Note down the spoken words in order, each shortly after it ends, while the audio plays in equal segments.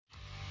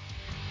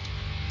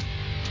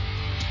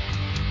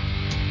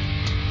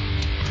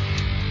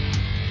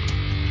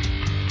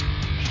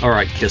All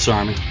right, KISS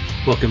Army,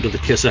 welcome to the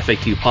KISS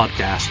FAQ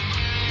podcast.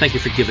 Thank you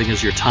for giving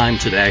us your time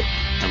today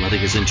and letting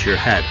us into your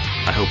head.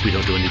 I hope we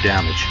don't do any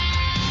damage.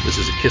 This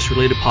is a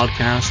KISS-related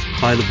podcast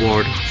by the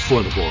board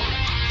for the board.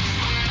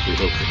 We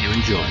hope that you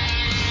enjoy.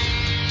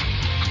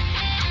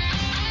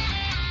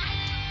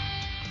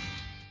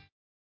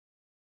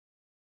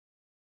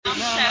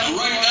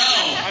 Right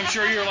now, I'm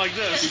sure you're like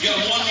this. we've got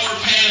one more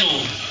panel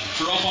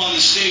for up on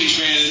the stage,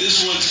 man, and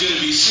this one's going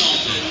to be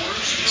something.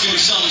 It's going to be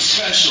something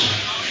special.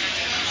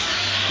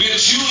 We have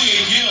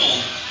Julian Gill,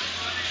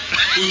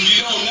 who, if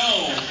you don't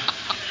know,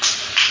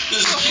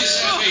 this is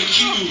KISS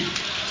FAQ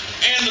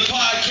and the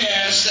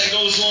podcast that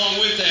goes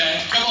along with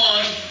that. Come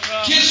on,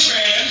 KISS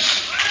fans.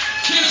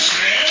 Julian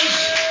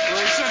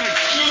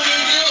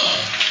Gill.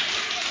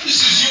 This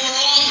is your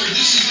author.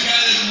 This is the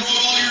guy that wrote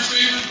all your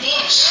favorite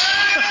books.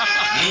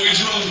 I know he's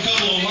wrote a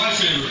couple of my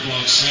favorite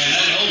books, man.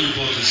 That Elder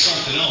book is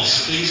something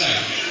else. The things I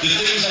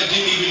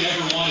didn't even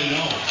ever want to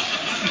know.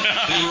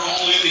 They were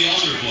all in the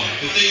Elder book.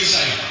 The things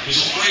I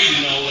was afraid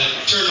to know that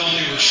turned out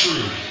they were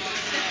true.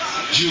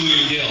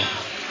 Julian Gill.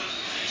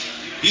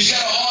 He's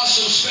got an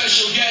awesome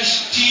special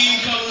guest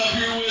team coming up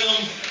here with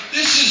him.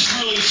 This is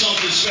really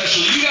something special.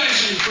 You guys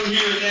are from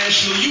here in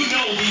Nashville. You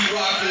know the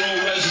rock and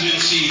roll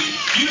residency.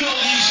 You know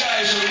these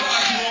guys are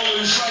rock and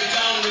rollers right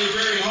down to their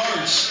very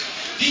hearts.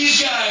 These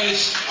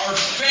guys are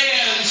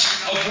fans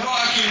of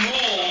rock and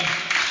roll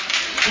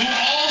who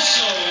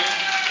also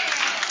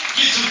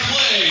get to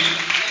play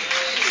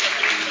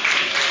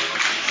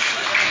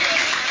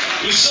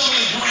with some of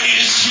the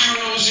greatest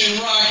heroes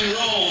in rock and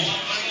roll.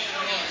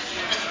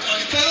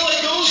 Kind of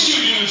like those two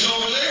dudes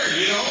over there,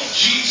 you know?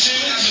 Gene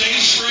Simmons and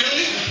Ace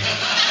Frehley.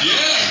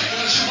 Yeah,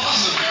 that's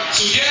awesome.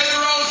 So gather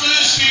around for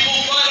this, people.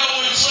 Find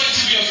out what it's like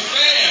to be a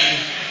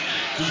fan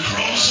who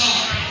grows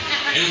up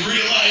and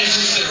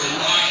realizes their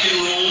rock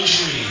and roll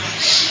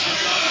dreams.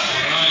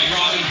 All right,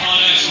 Rockin'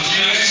 Ponex, what's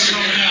next?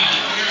 Coming out.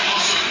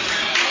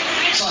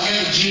 So I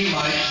got the Gene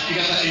mic, you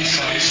got the Ace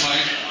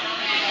mic,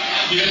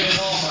 you got the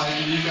Paul mic,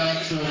 and you got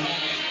the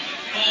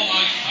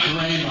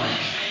Gray mic.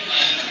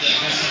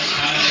 That's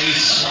kind of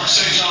Ace. Mark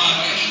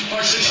John.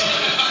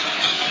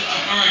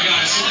 All right,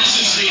 guys. So this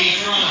is the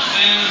From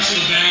Fan to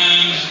the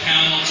Band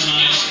panel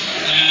tonight,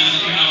 and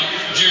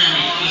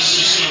Jeremy, let's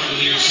just start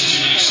with you since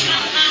you're next to me.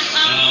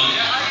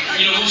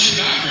 What's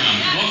your background?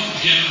 What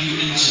got you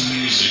into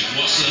music?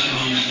 What's that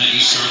moment that you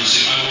started to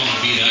say, I want to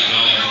be that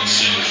guy up on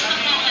stage?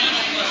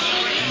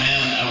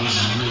 Man, I was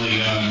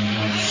really young,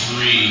 like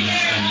 3.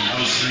 And I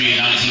was 3 in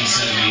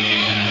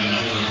 1978, and I have an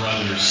older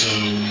brother. So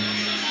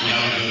when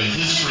I would go to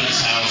his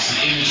friend's house,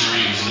 the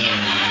imagery was there.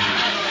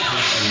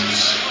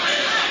 Posters.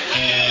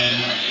 And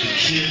the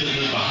kid that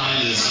lived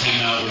behind us came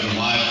out with a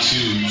live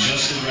tube,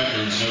 just the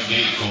records, no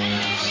gatefold. He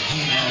was like,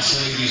 hey man, I'll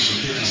sell you these for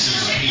 50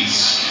 cents a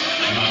piece.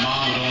 And my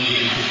mom would only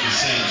give me 50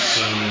 cents,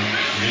 so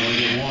we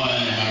only get one.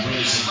 And my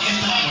brother said,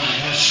 get that one,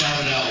 and kind of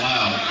shouted out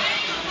loud.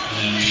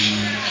 And I mean,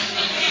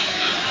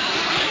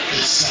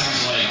 it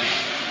sounds like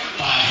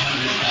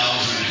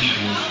 500,000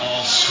 people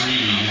all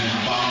screaming, and then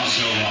bombs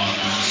go off.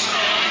 And just,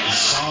 the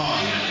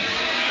song,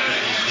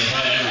 it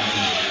had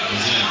everything. It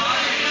was in.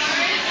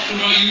 What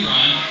about you,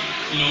 Ryan?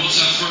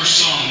 What's that first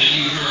song that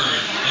you heard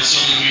that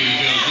something made you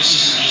go, this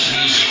isn't just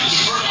music, this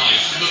is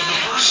life? The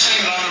first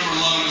thing that I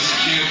remember loving as a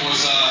kid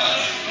was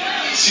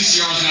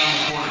CCR's Down in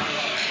the Corner.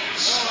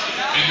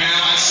 And man,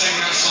 I sang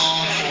that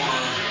song for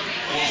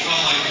what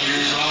felt like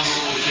years when I was a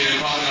little kid,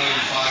 probably not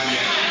even 5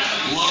 yet.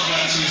 Loved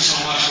that tune so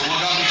much. But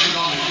what got me turned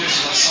on to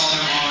KISS was I saw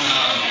them on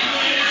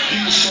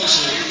People's Choice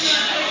Awards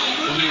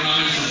when they were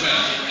nominated for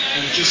Best.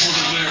 And KISS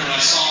wasn't there, but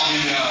I saw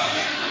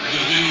the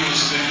videos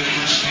that they did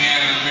for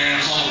Japan, and man, it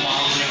was all the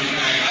bombs and everything.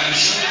 And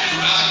from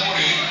that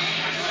point,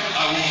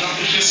 I woke up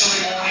to KISS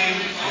every morning.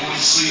 I went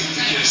to sleep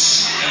to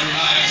KISS every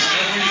night. So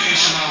every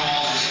inch of my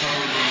walls was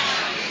covered with.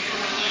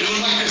 It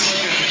looked like this,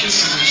 like a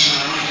KISS convention.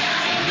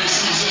 It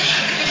still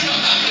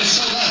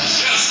does.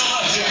 Yeah, it still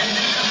does. Yeah.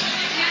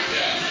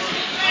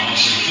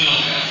 Awesome. Phil,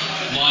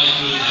 live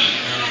with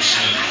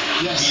Aerosmith.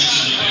 Yes. You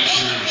mentioned the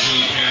picture of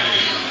Joe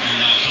Perry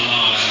and that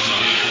collage of the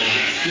gatefold.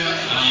 Yeah.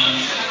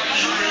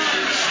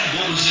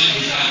 What was it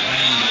with that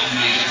band that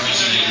made it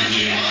resonate with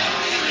you?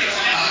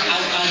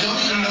 I don't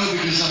even know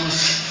because I was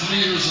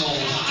 3 years old,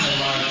 and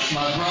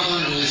my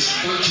brother is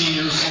 13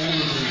 years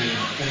older than me,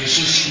 and it's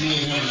just me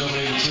and him,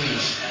 nobody between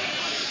us.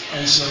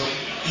 And so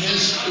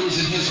it was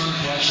in his own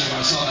collection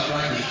when I saw that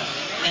record.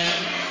 And at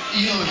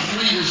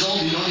 3 years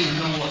old, you don't even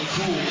know what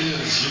cool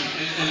is.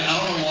 And I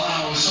don't know why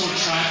I was so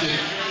attracted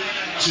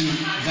to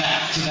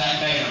that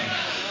band.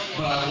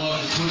 But I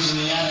loved the Toys in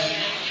the Attic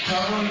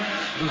cover,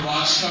 the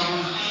Rocks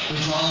cover, the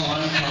Draw the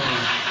Line cover,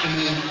 and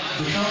then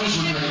the covers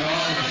were great, the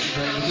artwork was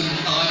great, but then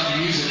I liked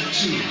the music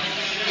too.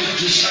 It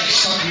just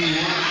sucked me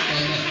in,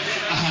 and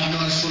I have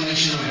no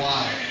explanation of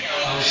why.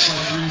 I was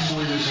like 3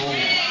 or 4 years old,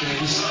 and I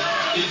just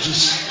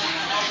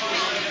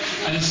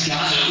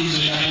got it.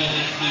 Even that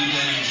blue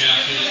denim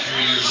jacket at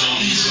 3 years old,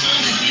 he's a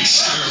member of the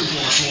Air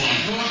Force One.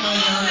 Growing my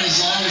hair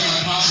as long as I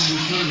possibly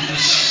could. It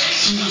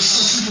was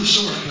super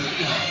short, but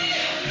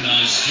yeah.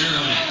 Nice.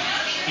 Jeremy,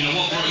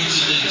 what brought you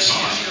to the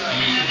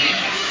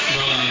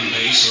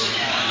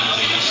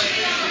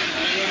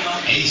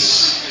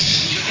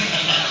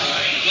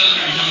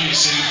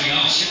say anything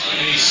else.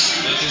 Ace,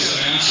 that is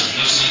an answer.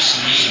 That's an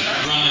exclamation.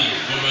 Ryan,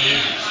 what about you?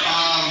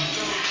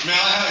 Man,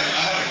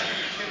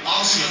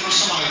 honestly, the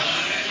first time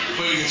I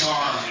played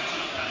guitar,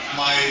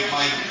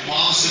 my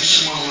mom said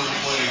she wanted to learn to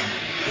play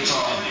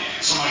guitar.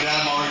 So my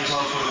dad bought a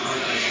guitar for her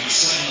birthday and it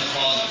sat in the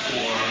closet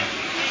for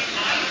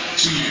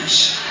 2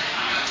 years.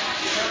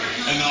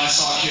 And then I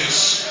saw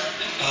Kiss,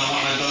 and I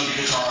went and I dug the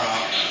guitar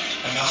out,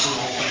 and that's where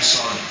the whole thing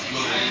started.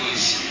 Literally,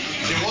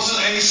 it wasn't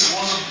Ace, it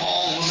wasn't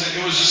Paul,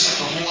 it was just like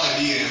the whole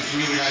idea. And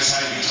 3 of the guys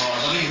had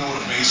guitars. I didn't even know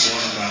what a bass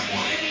was at that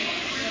point.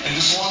 And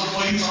just wanted to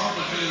play guitar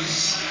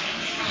because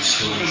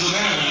of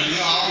them. And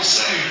I always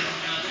say,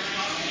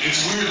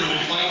 it's weird that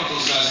we're playing with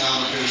those guys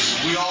now because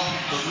the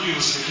 3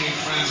 of us became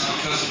friends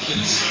because of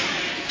Kiss.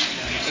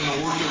 And the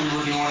work that we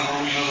were doing and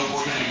where we ended up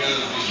working together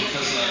was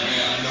because of that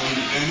band.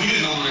 And we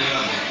didn't know we were going to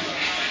have it.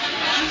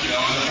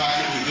 And the fact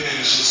that we did,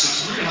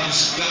 it's weird how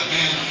that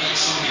band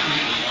affects so many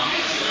people,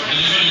 And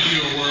if any of you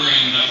are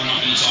worrying that we're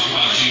not going to talk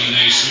about Gene and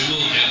Ace, we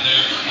will get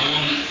there. I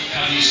want to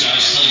have these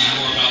guys tell you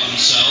more about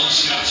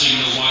themselves so you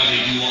know why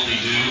they do what they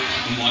do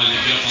and why they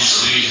get up on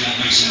stage and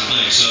what makes them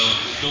click. So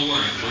don't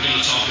worry, we're going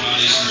to talk about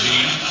Ace and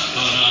Gene.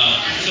 But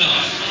Phil,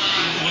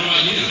 what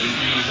about you?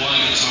 Why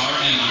guitar?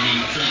 And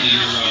currently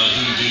you're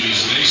doing duties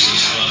as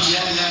bassist. But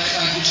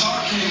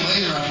guitar came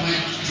later. I played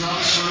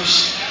drums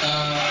first,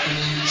 and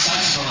then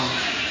saxophone.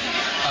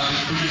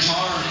 The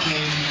guitar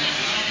came.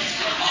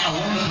 I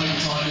wanted to play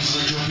guitar because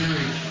of the Joe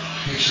Perry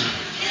picture,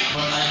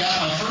 but I got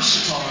my first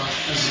guitar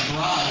as a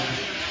bribe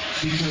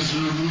because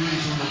we were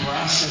moving from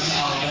Nebraska to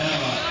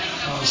Alabama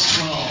when I was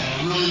 12.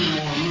 I really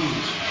didn't want to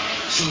move,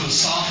 so to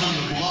soften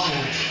the blow,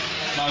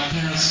 my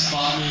parents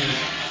bought me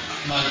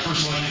my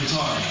first electric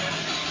guitar.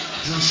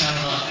 So it was kind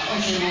of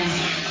okay, well,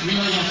 we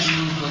know you have to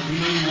move, but we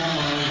know you want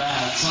one really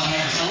bad. So I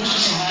wish I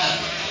still had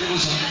it. It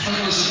was an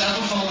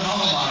Epiphone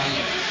hollow body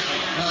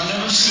that I've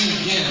never seen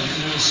again.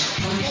 And it was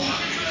purple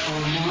or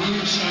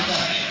maroon or something like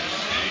that.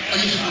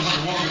 Again, it was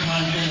like a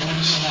one-of-a-kind thing. I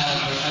wish I still had it,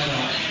 but I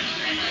don't.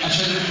 I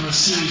traded it for a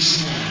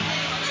Series 10.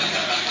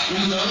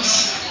 One of those?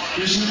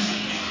 Here's one.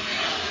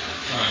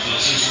 All right, Phil,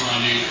 since we're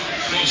on you,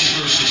 what was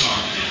your first guitar?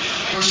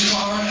 First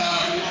guitar,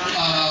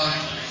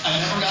 I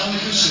never got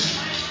an acoustic.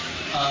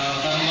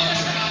 That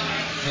electric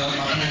that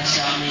my parents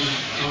got me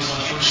was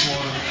my first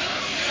one.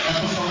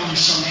 Epiphone of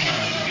some kind.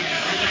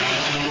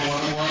 I don't remember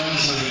what it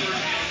was, and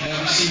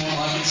never seen one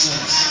like it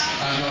since.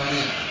 I have no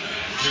idea.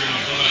 Jeremy,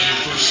 what about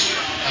your first?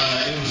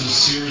 It was a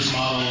Sears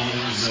model. It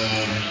was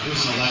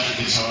an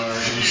electric guitar.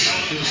 It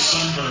was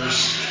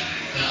Sunburst,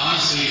 and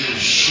honestly, it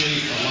was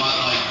shaped a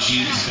lot like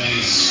Gene's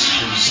bass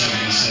from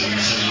 77,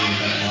 78,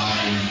 that black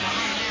one.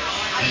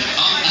 And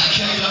I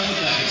kept up with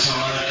that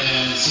guitar,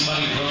 and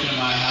somebody broke into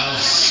my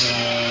house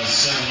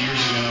 7 years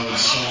ago and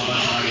stole a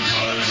bunch of my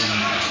guitars, and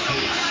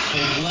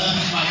they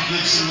left my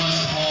Gibson Les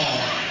Paul,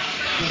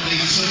 but they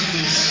took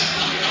this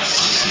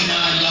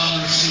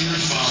 $69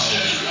 Sears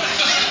model.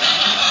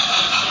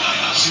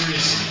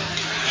 Seriously.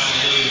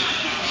 Hallelujah.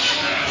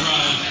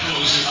 Ryan,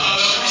 what was your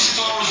first? The first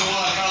guitar was the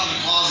one I found in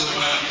the closet,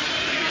 but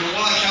the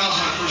one I found as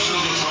my first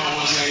real guitar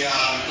was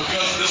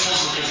this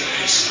wasn't because of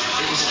Ace.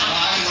 It was a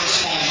black Les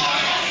Paul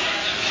knockoff.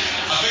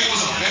 I think it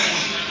was a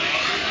Bentley.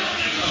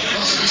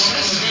 Those are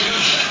expensive.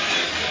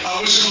 I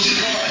wish it was a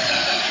car.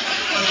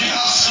 Like, you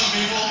have some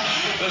people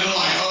that are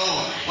like,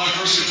 oh, my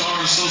first guitar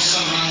is so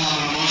sentimental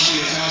and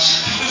emotionally attached.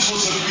 This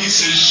was a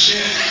piece of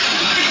shit.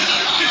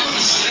 It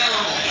was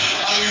terrible.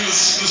 I mean, the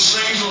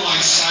strings were like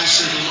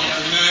skyscrapers off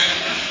the neck,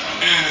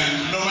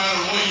 and no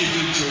matter what you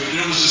did to it,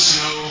 there was just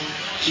no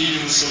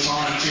keeping this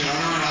guitar in tune. I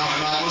remember now,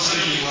 and I was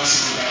taking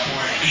lessons at that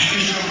point,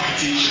 even my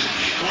teacher.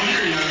 When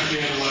you're a young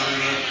kid,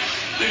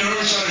 11, they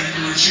were trying to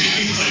encourage you.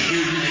 He's like,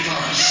 dude, your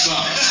guitar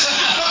sucks.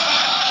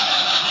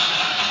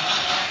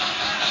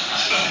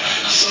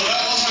 So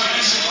that was my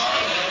first guitar.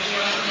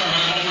 All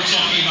right, what we're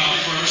talking about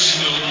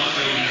first, no, we're not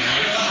going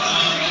there.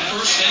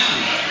 First band.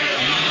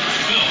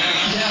 Phil.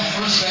 Yeah,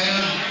 first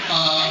band.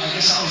 I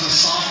guess I was a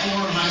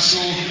sophomore in high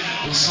school.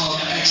 It was called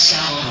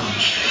Excalibur.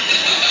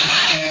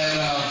 And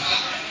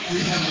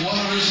we had one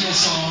original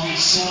song,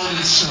 Sword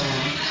and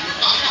Stone.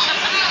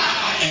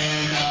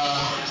 And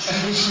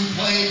which we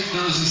played,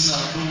 there was this,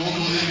 the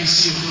local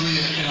NBC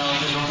affiliate in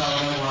North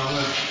Alabama where I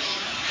live,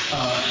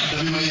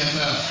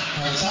 WAFF,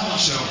 had a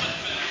talent show.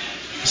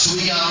 So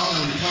we got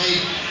on and we played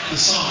the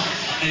song,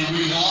 and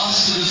we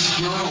lost to this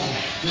girl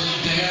that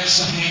danced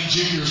to Hank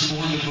Jr.'s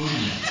Born to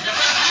Boogie.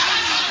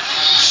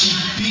 She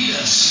beat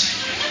us.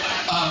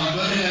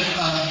 But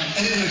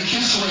in a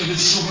Kiss-related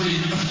story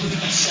with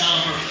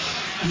Excalibur,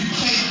 we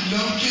played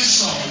no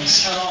Kiss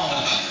songs at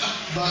all.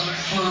 But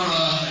for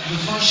the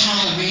first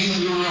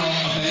Halloween we were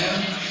a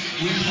band,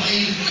 we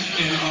played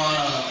in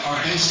our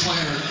bass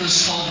player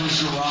Chris Culver's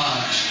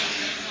garage,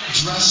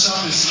 dressed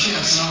up as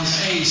Kiss, and I was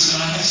Ace,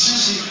 and I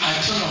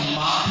took a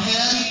mop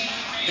head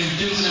and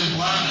dipped it in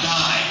black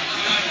dye,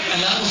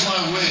 and that was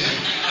my wig,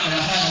 and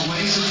I had a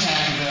laser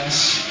tag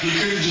vest. You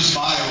couldn't just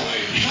buy a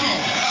wig. No,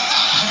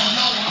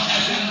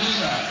 I didn't do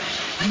that.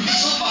 You could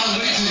still buy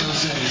wigs in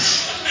those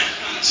days.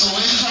 So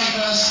laser tag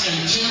vest and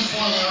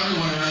tinfoil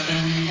everywhere, and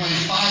we played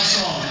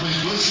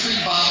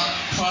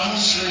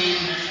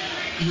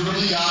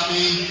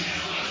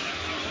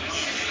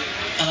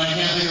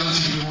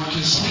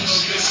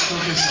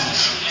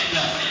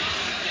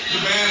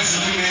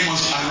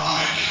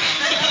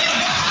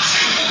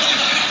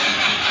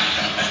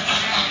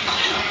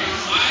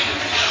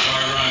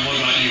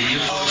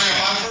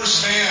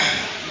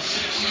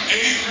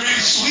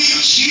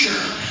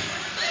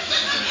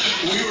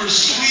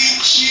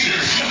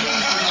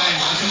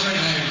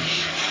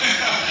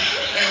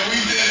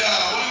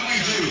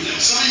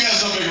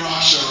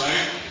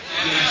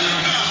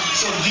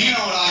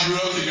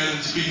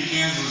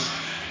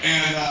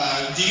And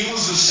Dean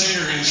was the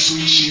singer in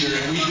Sweet Cheater,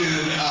 and we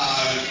did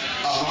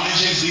Ronnie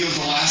James Dio was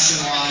the last in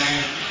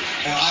line.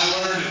 And I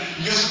learned,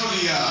 you guys remember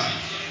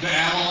the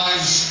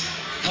Animalize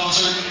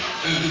concert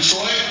in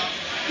Detroit?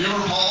 You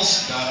remember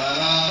Paul's da da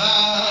da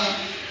da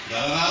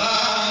da da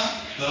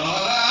da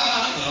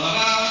da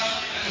da?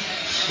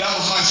 That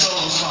was my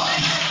solo spot.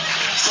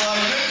 So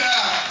I did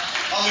that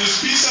on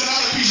this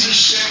another piece of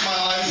shit in my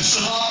life. It's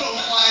an Auto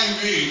Flying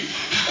V.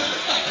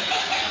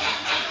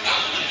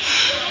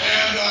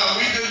 And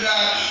we did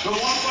that. But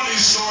one funny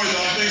story that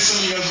I think some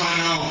of you guys might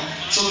know.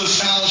 So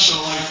this talent show,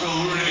 like Phil,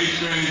 we were in 8th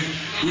grade.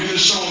 We did a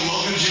show at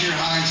Logan Junior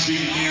High in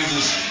Topeka,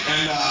 Kansas.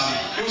 And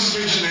it was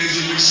a big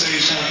gymnasium, big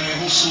stage kind of thing.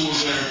 The whole school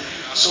was there.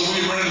 So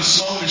we rented a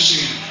smoke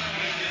machine.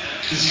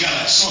 Because you got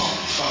to smoke.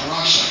 It's like a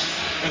rock show.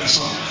 You got to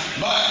smoke.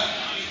 But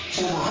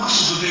for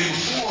rehearsals the day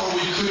before,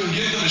 we couldn't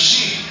get the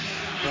machine.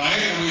 Right?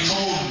 And we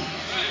told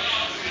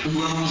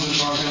whoever was in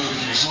charge, hey, we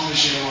can smoke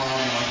machine tomorrow.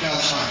 And we're like, yeah,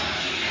 that's fine.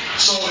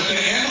 So at the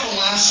end of the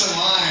last in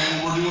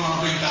line, we're doing our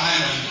big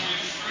diamond.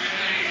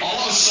 All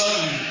of a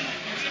sudden,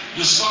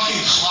 this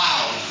fucking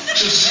cloud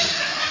just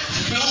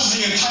fills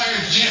the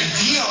entire gym.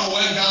 Dino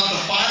went and got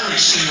the fire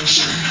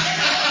extinguisher,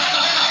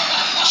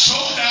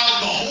 choked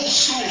out the whole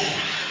school,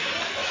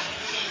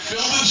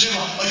 filled the gym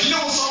up. Like, you know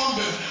when someone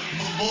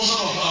blows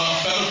up a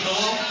feather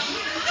pillow?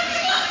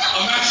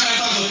 Imagine that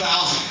times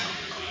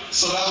 1,000.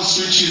 So that was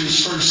Sweet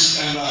Cheater's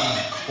first and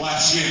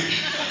last gig.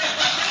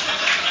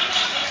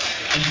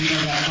 And Dino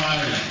got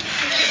fired.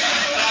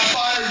 I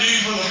fired Dean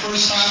for the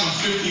first time in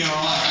 50 in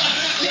our life.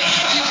 Yeah.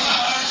 He was a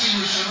fire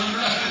extinguisher, remember?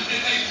 In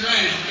 8th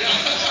grade.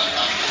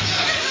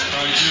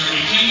 All right,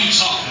 Jeremy, can you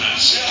top that?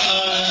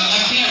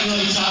 I can't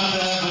really top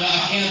that, but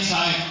I can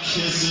tie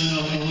Kissin'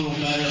 a little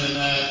better than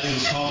that. It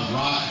was called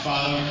Rock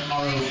Bottom,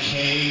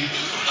 ROKBOTTOM.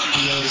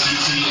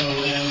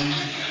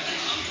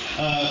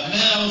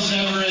 Man, I was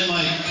never in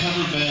like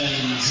cover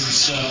bands and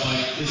stuff.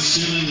 Like as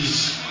soon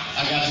as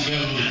I got to go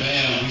with the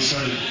band, we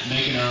started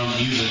making our own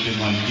music and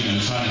like, you know,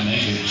 trying to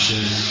make it and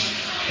shit.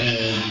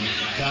 And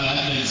God,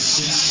 I've been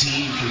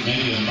 16 for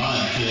maybe a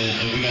month,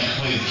 and we got to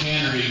play the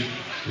Cannery,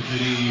 if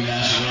any of you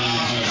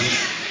Nashvilleians know it.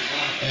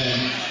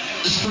 And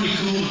it's pretty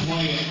cool to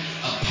play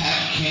a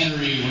packed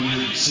Cannery when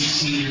you're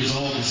 16 years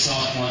old and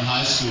sophomore in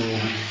high school.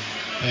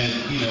 And,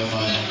 you know,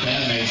 my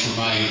bandmates were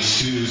my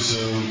age too,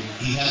 so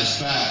he had us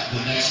back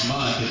the next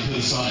month and put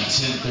us on at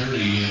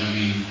 10:30, and I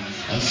mean,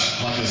 that's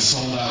like a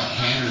sold-out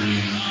Cannery.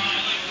 And,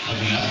 I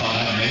mean, I thought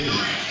I made it.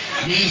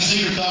 Me and the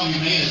singer thought we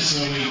made it, so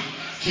we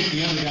kicked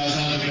the other guys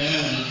out of the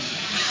band, and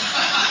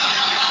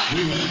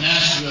we went to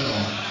Nashville.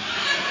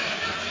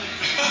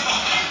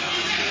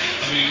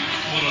 I mean,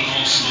 what an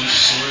awesome bunch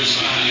of stories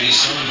about how you get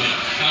started, but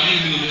how do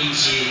you move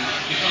into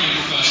becoming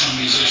professional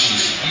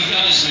musicians? You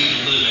guys make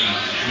a living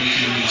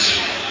making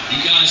music. You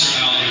guys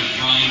are out there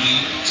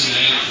grinding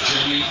today.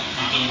 Jeremy,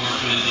 you've done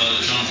work with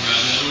John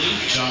Corabi, I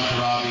believe. John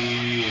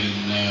Corabi,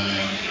 and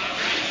I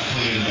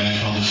played in a band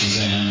called the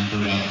Shazam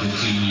for about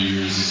 15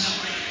 years. It's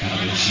kind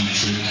of a Cheap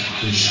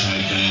Trick-ish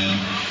type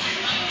band.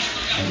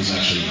 I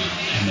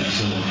met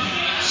Philip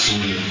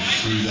sort of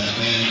through that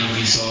band when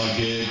he saw a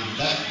gig.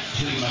 That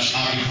pretty much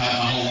occupied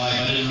my whole life.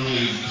 I didn't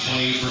really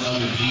play for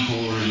other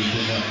people or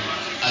anything. That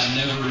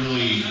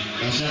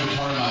was never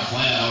part of my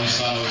plan. I always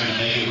thought I was going to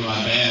make it with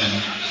my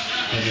band.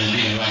 And then,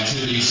 you know,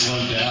 activity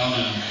slowed down,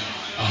 and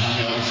I hung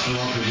out with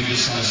Philip, and we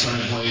just kind of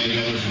started playing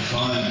together for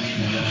fun.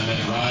 And then I met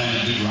Ryan,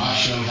 and Big Rock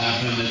Show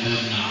happened, and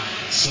then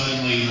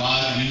suddenly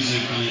live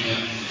music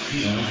and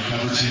you know,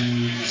 cover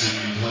tunes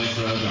and playing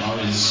for other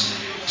artists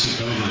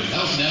took over.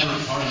 That was never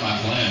part of my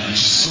plan. It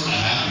just sort of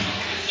happened.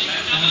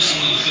 And that's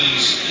one of the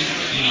things,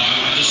 you know,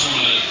 I just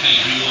want to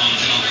thank you on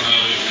John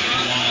Corabi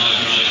for One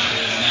Live Night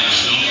in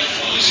Nashville.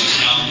 Obviously, it's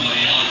an album that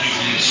a lot of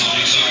people in this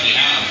audience already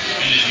have.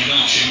 And if you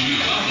don't, shame you.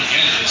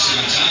 Again, it's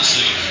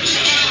fantastic,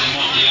 especially for a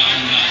Motley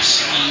album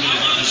that's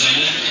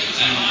underrepresented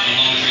and a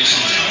lot of great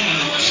songs. I want to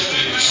know what's your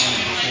favorite song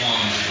to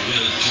perform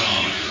with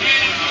John?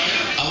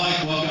 I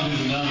like Welcome to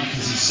the Numb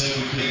because he said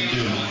we couldn't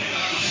do it.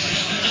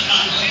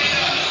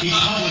 He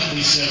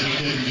publicly said we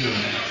couldn't do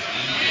it.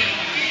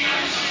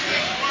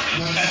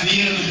 But at the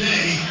end of the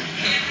day,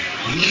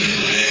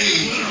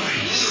 literally.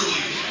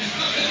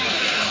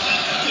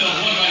 Phil,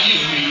 what about you?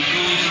 I mean,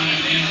 going from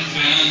in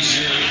bands,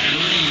 you're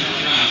learning your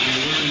craft,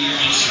 you're learning your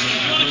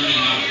instrument, you're learning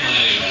how to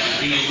play.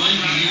 You know, when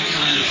do you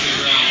kind of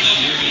figure out that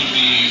you're going to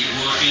be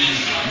working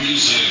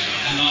music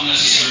and not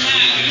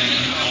necessarily in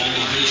an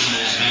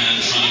all-originals band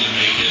trying to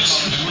make it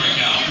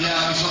break out?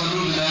 Yeah, so I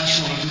moved to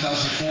Nashville in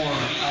 2004.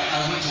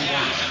 I went to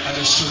work. I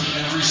just took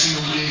every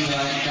single gig that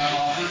I got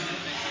offered.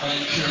 I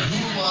didn't care who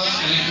it was.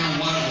 I didn't care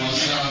what it was.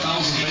 If I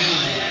was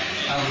available,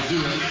 I would do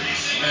it.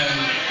 And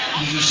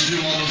you just do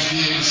all those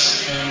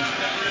gigs, and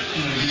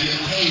you know you get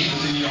paid,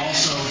 but then you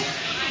also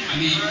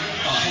meet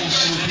a whole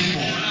slew of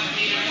people.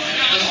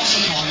 They also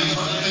call you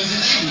for the things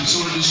that they do.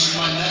 So it just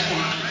my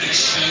network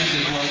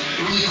expanded like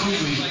really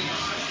quickly.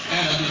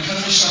 And I've been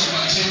country stuff for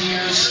about 10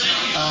 years.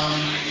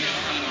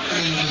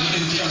 And then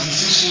in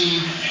 2016,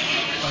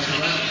 like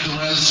the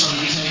res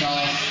started to take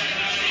off.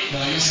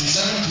 Now, I guess in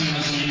 17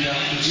 is when we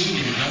got the Gene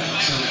gig, right?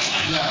 So,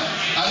 yeah.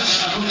 I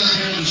moved up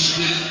here and just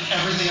did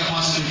everything I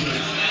possibly could.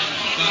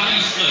 But how do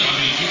you flip? I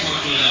mean, you've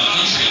worked with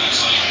country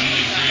acts like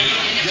William Creed,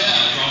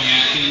 Ronnie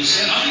Atkins.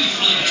 How do you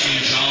flip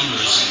between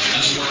genres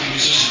as a working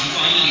musician? Do you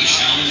find any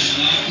challenge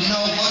in that?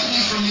 No,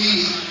 luckily for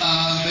me,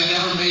 they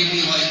never made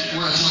me like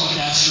wear a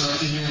Telecaster up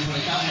in here and put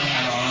a cowboy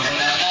hat on. But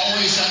I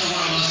always had to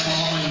wear Les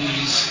Paul on my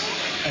knees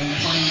and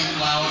play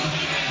loud,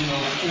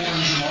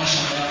 Orange or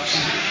Marshall amps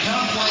and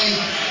kind of play,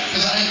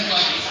 because I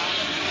like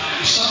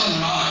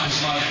Southern rock is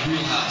my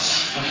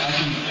wheelhouse. Like I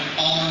can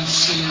Allman,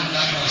 Skinner,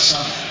 that kind of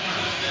stuff.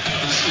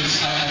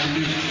 I can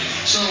do.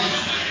 So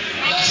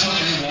that's what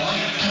they want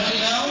kind of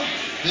now.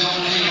 They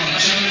don't really want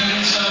chicken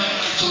and stuff.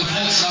 So the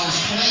folks that I was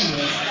playing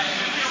with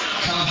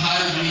kind of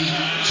hired me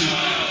to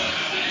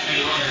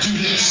do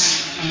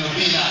this,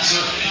 be that. So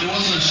it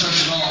wasn't a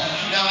stretch at all.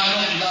 Now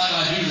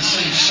I do the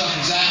same stuff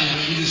exactly,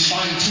 but you just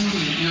fine tune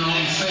your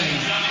own thing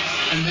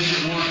and make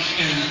it work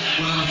in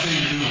whatever thing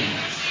you're doing.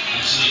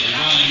 Absolutely.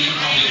 Ryan, you can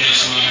probably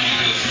guess what I'm going to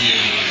go for you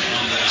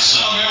on this.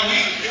 Oh man,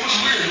 it was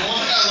weird. The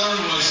one thing I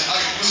learned was,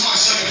 this is my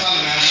second time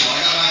in Nashville.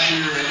 I got back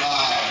here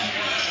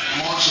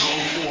March of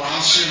 04. I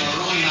was here in the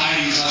early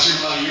 90s. I was here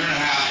for about a year and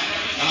a half,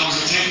 and I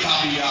was a tape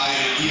copy guy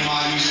at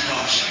EMI Music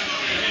Publishing.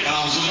 And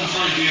I was looking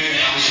for a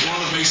gig. I was going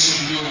to the basement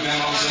and doing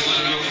demos. They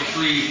let me go for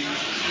free.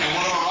 And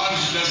one of our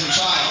riders was Desmond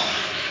Child.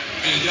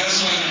 And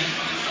Desmond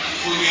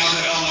flew me out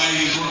to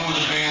LA. He was working with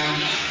a band.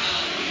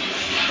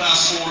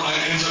 Fast forward,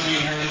 it ends up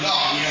being Hair and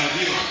Dog. We got a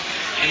deal.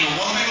 And the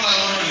one thing that I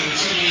learned, and it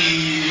took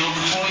me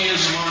over 20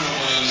 years to learn it,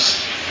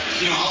 was,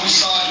 I always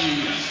thought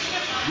you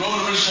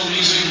wrote original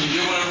music and you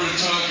did whatever it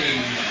took,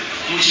 and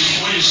which is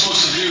what you're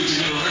supposed to do to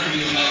get a record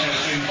deal and that kind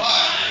of thing.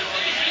 But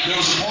there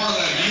was a part of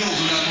that deal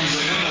when that was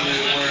the end of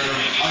it, where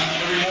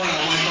every morning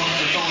I wake up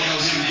and felt like I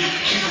was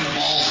kicking the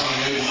balls on a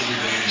label every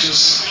day. It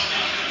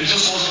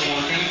just wasn't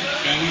working,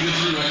 and we did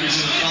 3 records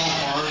and it fell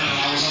apart, and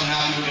I was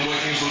unhappy with the way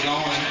things were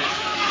going.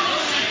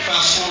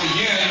 Fast forward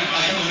again,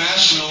 I come to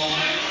Nashville,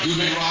 do a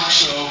big rock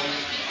show,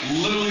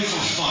 literally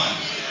for fun.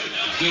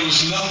 There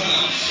was nothing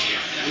else.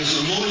 It was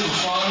literally for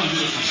fun. We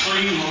did it for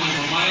free. We were looking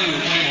for money. We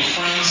were playing with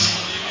friends.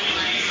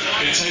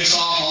 It takes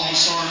off. All of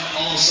a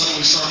sudden,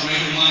 we start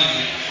making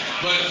money.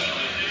 But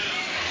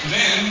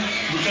then,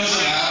 because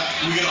of that,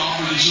 we get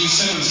offered the Gene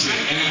Simmons gig,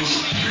 and it was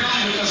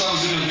purely because I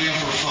was in the band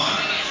for fun.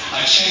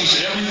 I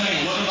changed everything.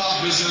 It wasn't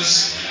about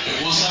business.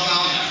 It wasn't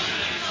about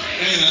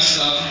any of that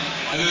stuff.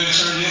 And then it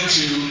turned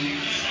into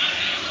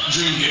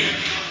Dream Gig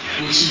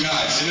with 2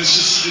 guys, and it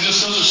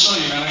just goes to show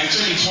you, man. It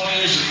took me 20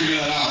 years to figure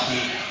that out.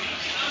 That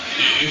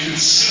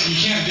you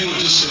can't do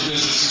it just for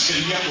business.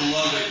 You have to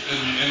love it.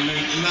 And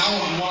now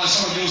when I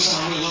started doing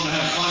something I really loved and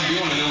had fun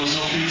doing it, there was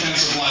no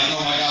pretense of like, oh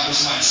my God,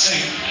 this might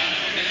sink.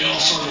 It all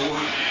started to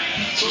work.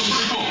 So it's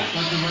pretty cool.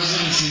 Like the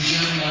residency,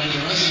 Jeremy and I did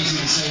the residency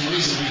the same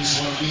reason.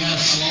 We had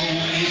a slow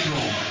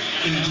April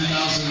in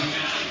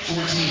 2014,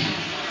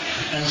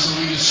 and so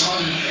we just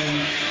started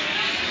and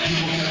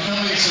people kept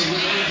coming, so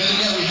then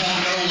again, we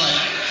had no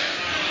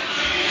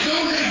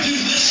we're going to do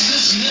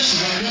this, and this. And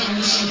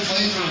we're just going to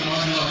play for a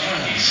month with our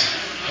friends.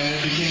 And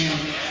it became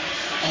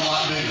a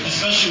lot bigger.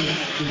 Especially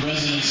with the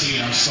residency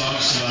and our song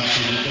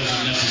selection, it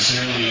doesn't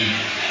necessarily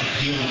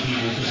appeal to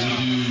people because we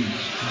do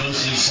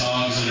mostly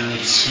songs that are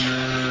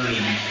obscure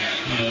and,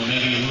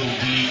 maybe a little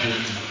deep.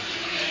 And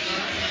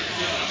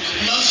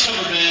most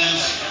cover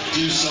bands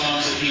do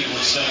songs that people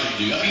expect them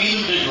to do. I mean,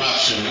 even Big Rock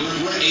Show,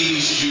 we're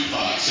 80s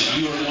jukebox, and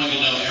you are going to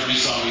know every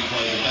song we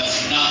play, but that's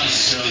not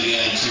necessarily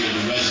the attitude of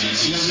the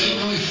residency. Yeah, we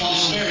didn't really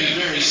follow. It's very,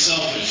 very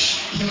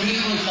selfish. Yeah, we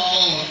didn't really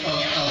follow a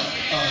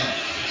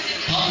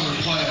popular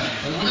plan.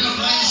 Like, we're going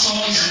to play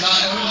songs that not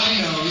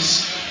everybody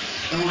knows,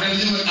 and we're going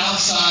to do it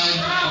outside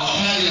on a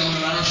patio in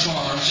an Irish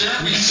bar.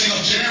 Jeremy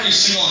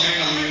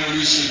single-handedly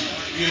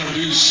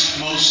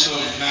introduced most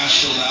of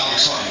Nashville to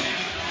Alex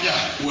Harvey. Yeah.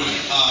 With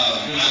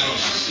Midnight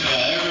Roses.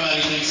 Yeah,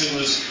 everybody thinks it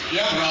was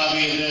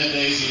Robbie and Dead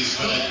Daisies,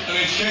 but I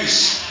mean, it's the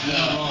case.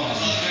 No.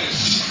 It's not the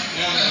case.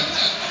 Yeah, man.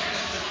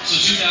 So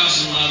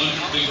 2011,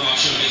 Big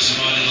Rock Show gets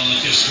invited on the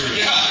Kiss Crew.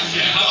 Yeah.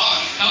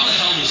 How the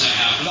hell does that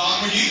happen?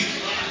 Doc McGee.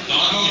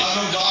 I've known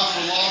Doc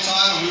for a long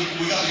time, and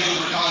we got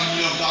together for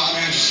coffee. Doc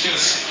manages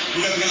Kiss.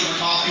 We got together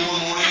for coffee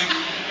one morning.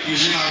 He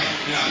goes, you're not going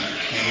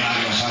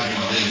to talk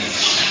about this.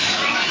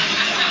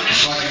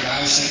 These fucking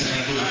guys think they're going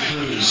to do a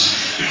cruise.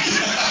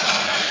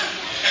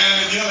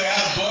 And, they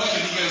had a book,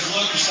 and he goes,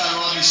 look, this guy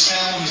Rodney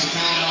Scanlon, he's a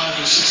talent guy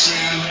for 6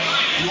 Man.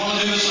 You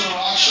want to do this on a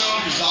rock show?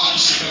 Because Doc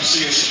used to come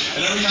see us.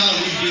 And every time that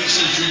we'd be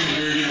upstairs drinking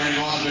beer, getting ready to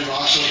go on the Big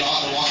Rock Show,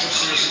 Doc would walk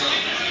upstairs and go,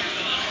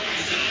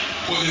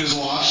 put in his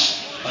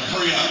watch, like,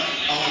 hurry up.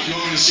 If you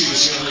want me to see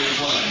this, you gotta hurry and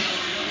play.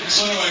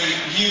 So anyway,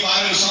 he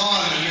invited us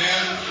on, and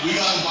man, we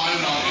got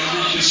invited on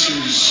every Kiss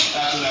cruise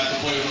after that to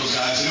play with those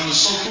guys. And it was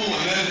so cool.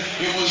 And then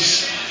it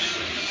was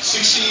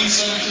 16,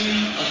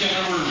 17, I can't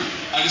remember.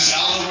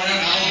 Aldo got an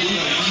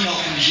email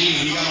from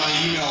Gene. He got my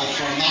email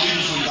from, not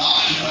even from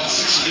Doc. He got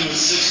 16. it was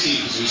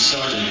 16 because we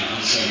started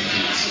on 17.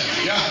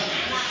 Yeah.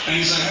 And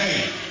he's like,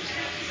 hey,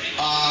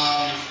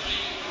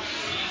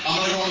 I'm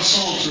want to go on a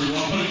solo tour. You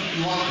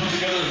want to put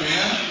together a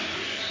band?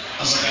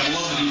 I was like, I'd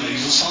love to do that.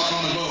 He's let's talk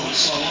on the boat.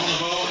 So I went on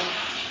the boat,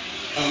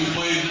 and we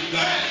played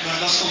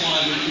that's the one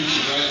I did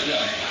feature, right?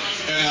 Yeah.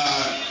 And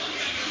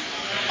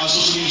I was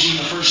supposed to meet Gene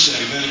the first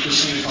day. Then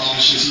Christina called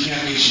me. She goes, you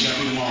can't meet. You got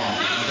to meet tomorrow.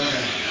 I'm like,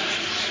 okay.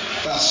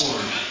 Fast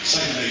forward.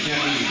 Second day,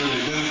 can't meet. Third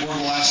day. Then we're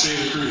on the last day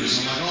of the cruise.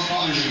 I'm like, oh,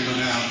 probably going to go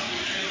down.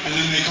 And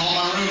then they called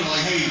my room. They're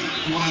like, hey,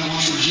 you want to have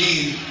lunch with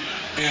Gene?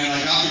 And I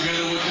got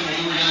together with him.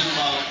 We were together for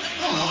about,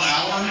 I don't know, an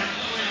hour.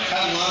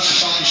 Had lunch. We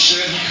talked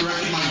shit. He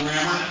corrected my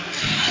grammar.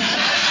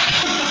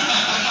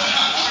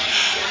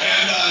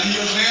 And he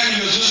goes, man,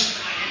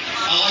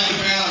 I like the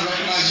band. I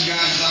recognize you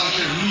guys. I don't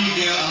care who you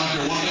get. I don't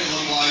care what they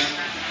look like.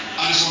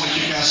 I just want a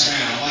kick-ass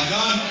band. I'm like,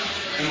 done.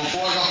 And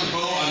before I got off the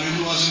boat, I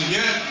knew who I was going to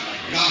get.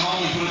 Got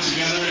home, we put it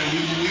together, and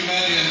we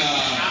met in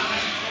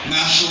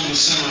Nashville in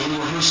December.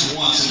 We rehearsed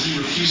once, and he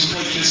refused to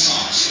play Kiss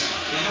songs.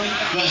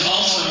 But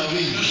also,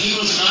 he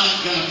was not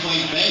going to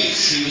play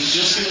bass. He was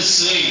just going to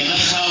sing, and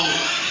that's how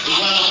it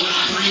went out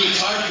with 3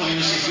 guitar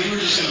players, because we were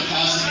just going to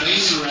pass the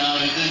bass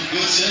around, and then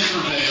Good Sense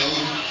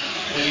prevailed,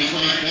 and he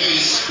played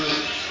bass, but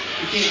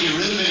we can't get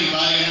rid of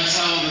anybody, and that's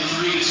how the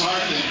 3 guitar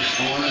thing was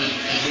born, and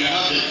we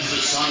loved it, because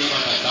it sounded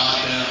like a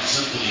goddamn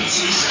symphony. That's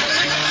what he said.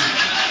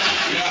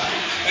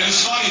 Yeah, and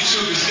it's funny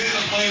too, because getting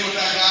to play with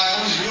that guy,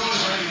 we always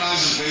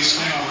recognize his bass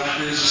playing on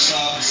records and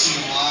stuff, and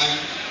seeing him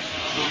live.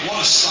 But what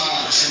a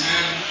stylist, and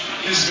man,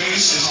 his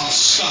bass is on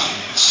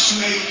stunning. It's 2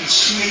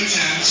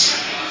 8/10s,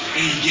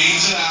 and he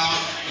gains it out.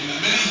 And the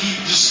minute he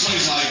just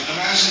plays like,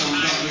 imagine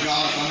the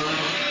God of Thunder,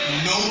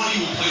 nobody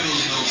will play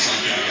those notes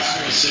like that guy.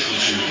 Very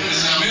signature.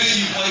 And the minute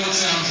you play with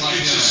him,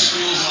 it just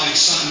feels like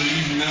something that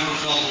you've never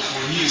felt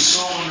before. He is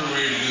so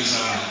underrated as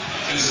a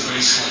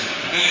bass player.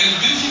 And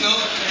did you know,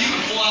 he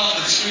would pull out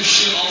and screw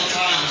shit all the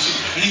time,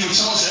 and he would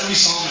tell us every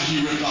song that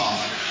he ripped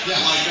off. Yeah.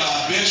 Like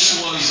Bitch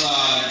was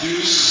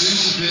Deuce.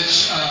 Deuce is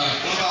Bitch.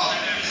 What about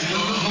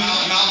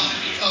Mountain?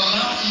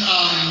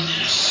 Mountain.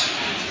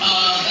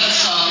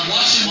 That's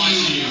Watching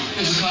You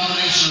is a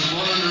combination of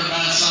Born Under a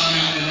Bad Sign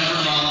and Never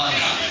in My Life.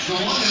 The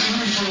one that threw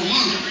me for a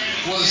loop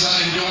was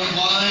in Going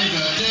Blind. He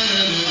got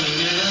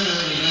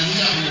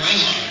from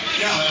Layla.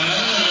 Yeah.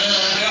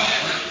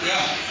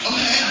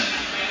 Okay.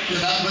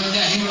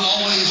 Yeah, he would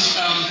always.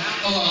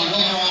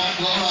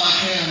 Lover All I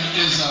Can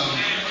is the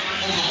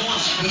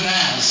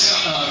Naz.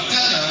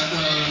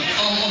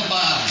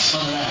 By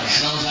the Naz.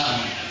 That was that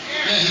one.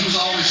 Yeah, he was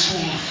always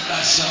full of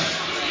that stuff,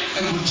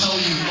 and would tell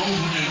you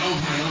over and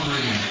over and over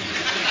again.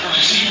 All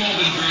right, so you've all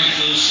been very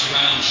close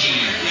around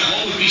Gene.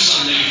 What would be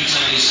something that you could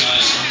tell these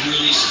guys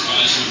really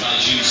surprising about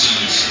Gene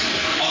Simmons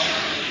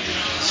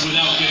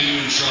without getting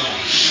you in trouble?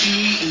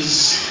 He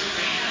is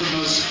the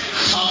most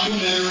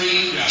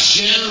complimentary,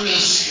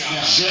 generous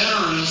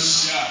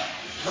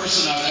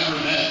person I've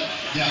ever met.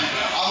 Yeah.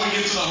 I would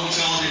get to the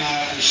hotel every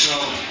night after the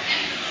show,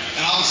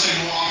 and I would say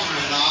more often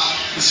than not,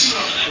 because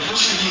the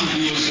first thing he would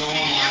do is go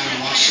online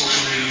and watch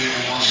social media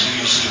and watch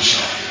videos from the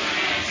show.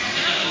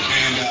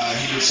 And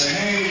he would say,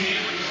 hey,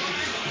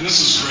 this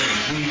is great.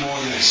 We need more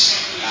of this.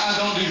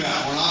 Don't do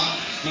that. We're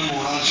not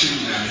a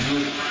tribute band. He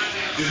would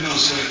give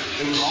notes, but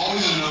it was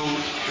always a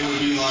note. It would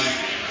be like,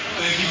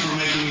 thank you for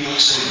making me look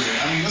so great.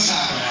 I mean, this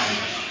happened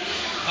like,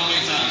 how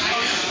many times?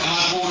 And I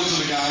forwarded to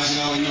the guys,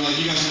 and you're like,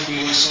 you guys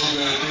make me look so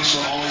good. Thanks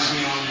for always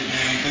being on your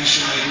game. Thanks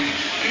for making me,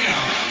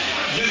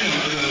 getting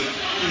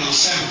the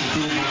sample of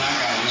approval from that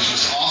guy was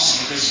just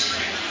awesome, because,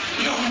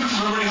 we heard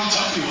from everybody how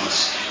tough he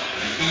was.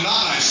 And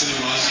not nice that he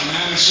was. And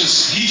man, it's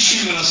just, he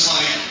treated us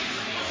like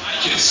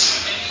Kiss.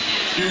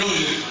 He really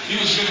did. He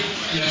was good.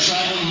 Yeah,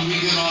 traveling when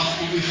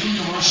we flew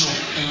commercial,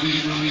 and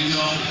when we get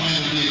off the plane,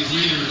 there'd be a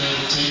greeter that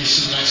would take us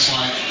to the next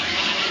flight,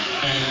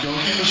 and go,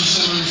 okay, Mr.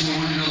 Simmons, we're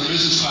going to go to the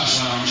business class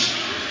lounge,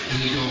 and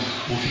he'd go,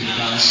 well, can the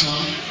guys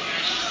come?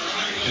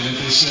 And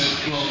if they said,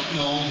 well,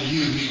 no, only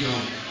you, he'd go,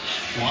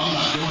 well, I'm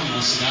not going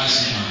unless the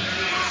guys can come.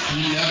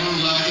 He never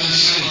left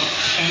us,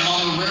 and on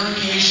the rare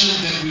occasion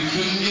that we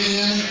couldn't get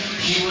in,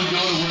 he would go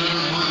to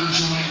whatever burger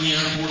joint in the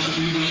airport that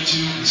we went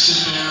to and sit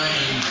there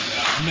and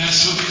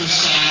mess with the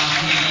staff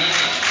and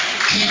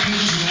take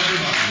pictures with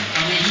everybody.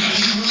 I mean,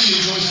 he really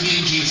enjoys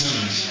being Gene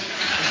Simmons.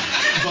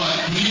 But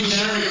he was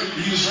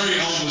very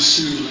Elvis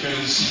too,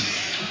 because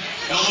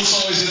Elvis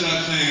always did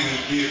that thing.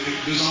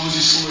 There's always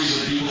these stories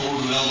of people that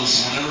worked with Elvis,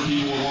 and whenever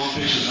people would want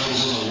pictures,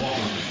 Elvis was like,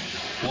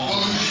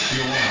 welcome.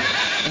 You're welcome.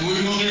 And we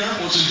would go to the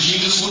airports, and Gene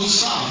just wouldn't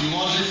stop. If you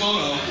wanted your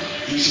photo,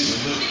 he said,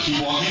 look,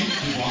 keep walking.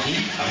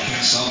 I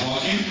can't stop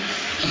walking.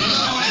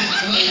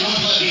 And they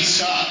won't let me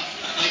stop.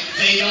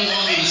 They don't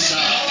want me to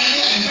stop. And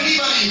yeah,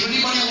 if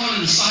anybody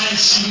wanted to sign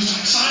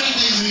signing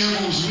things in the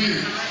airport was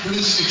weird, but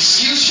his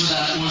excuse for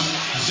that was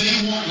they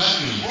won't let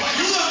me. Well,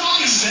 who the fuck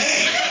is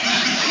they?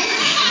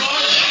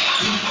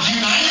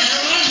 United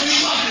Airlines? What are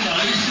you talking about?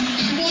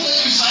 Who won't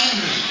let you sign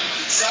me?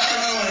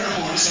 Sacramento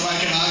Airport, so I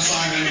cannot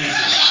sign anything.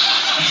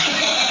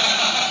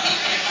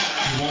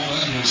 You won't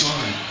let me, I'm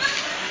sorry.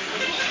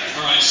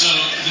 All right, so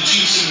the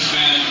Gene Simmons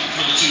Band,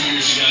 for the 2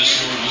 years you guys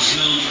toured, was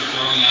known for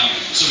throwing out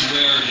some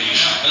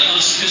rarities that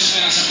us Kiss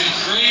fans have been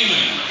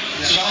craving.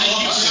 So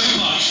thank you so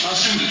much.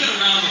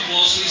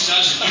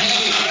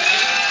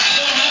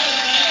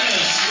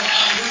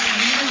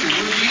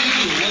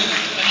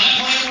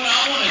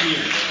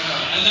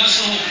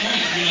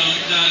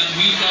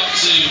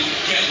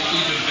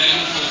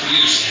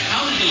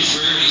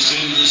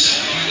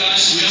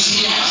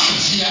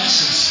 He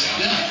asked us.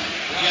 Yeah.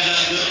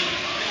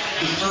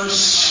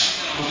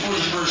 Before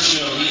the first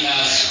show, he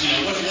asked,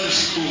 what are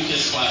some cool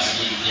Kiss classics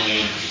we can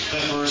play?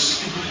 That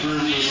first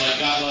group was like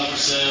God Love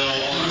for Sale,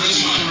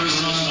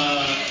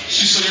 Charisma.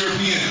 She's so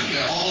European.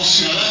 Yeah.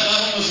 Almost. No,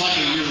 that one was like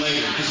a year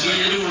later because we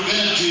were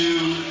gonna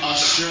do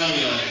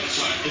Australia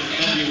in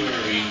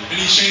February. And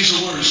he changed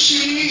the words.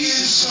 She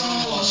is so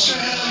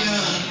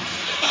Australian.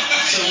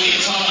 So we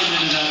had talked him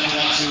into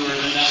that tour,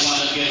 and then that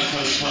wound up getting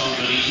postponed,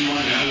 but he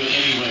wanted to do it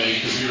anyway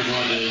because we were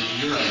going to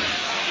Europe.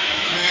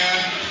 Man,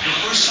 the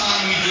first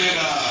time we did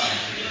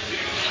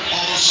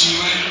Almost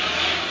Human,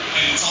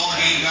 and it's all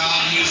banged out,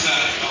 and he was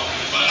that,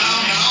 but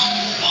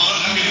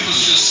I mean, it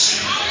was just,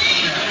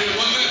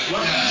 wasn't it?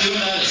 Weren't we doing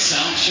that at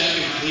Soundcheck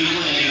in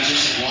Cleveland, and he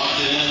just walked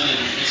in and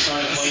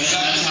started playing it?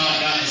 That's how it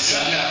got in the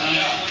set that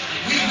night?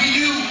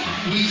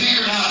 We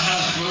figured out how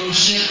to throw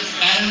shit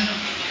at him.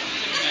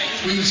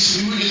 We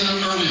would get there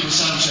early for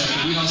sound check,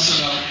 and we'd all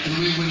set up. And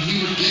when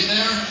he would get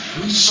there,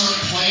 we'd start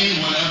playing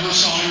whatever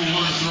song we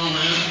wanted to throw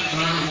in,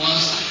 whatever it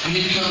was. And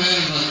he'd come in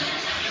and be like,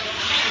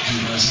 do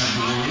you guys have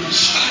the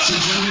words? So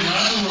Jimmy got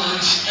the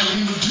words, and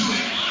we would do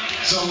it.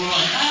 So we're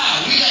like,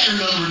 we got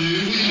your number,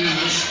 dude. We can do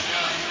this.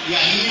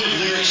 Yeah, he needed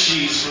lyric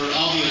sheets for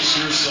all the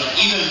obscure stuff,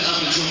 even up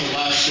until the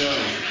last show,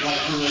 like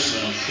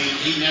Charisma.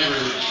 He never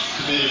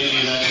committed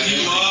any of that.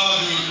 He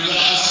loved But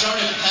I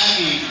started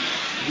packing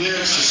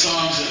lyrics to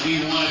songs that we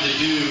wanted to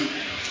do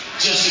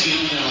just to get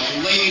in there.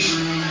 Like Ladies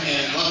Room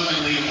and Love Them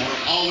and Leave Them were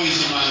always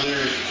in my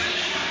lyric.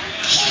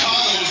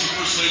 Chicago was the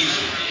first Ladies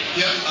Room.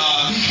 Yep.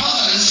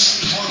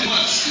 Because.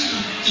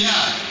 Yeah.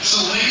 So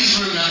Ladies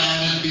Room got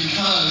added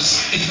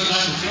because the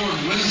night before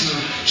in Windsor,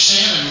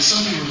 Shannon and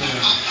Sophie were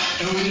there.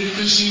 And we did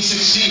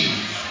 15-16.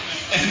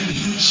 And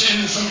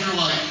Shannon and Sophie were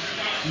like,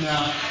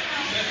 no,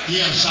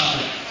 you gotta stop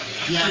it.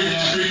 Yeah,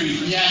 Dad.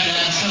 Creepy. Yeah,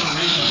 Dad, it's kind of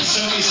rapey.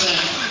 Sophie said,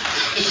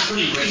 it's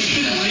pretty It's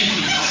rapey. pretty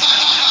rapey.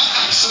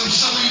 So we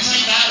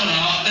take that one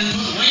out and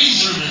put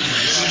Ladies Room in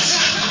there. So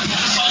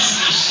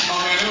Oh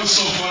man, it was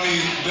so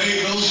funny.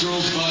 Those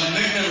girls,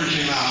 Nick never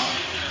came out,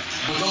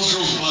 but those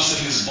girls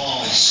busted his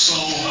balls so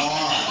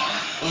hard.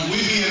 Like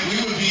we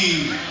would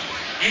be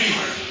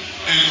anywhere,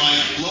 and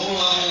like lower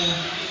level,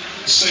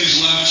 stage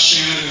left,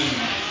 Shannon and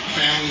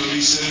family would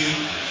be sitting,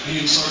 and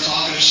he would start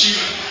talking, and she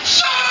would,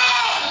 shut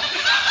up!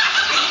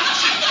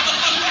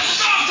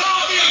 Stop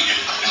talking!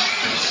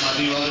 It's my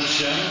beloved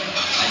Shannon.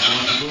 I'm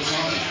going to go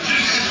fly.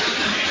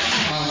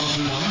 my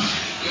lovely wife.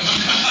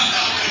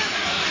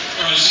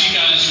 All right, so you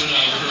guys would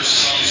rehearse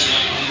songs or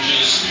like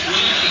lunges.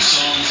 What are the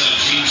songs that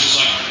Gene's just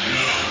like,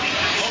 no?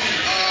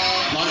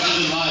 Larger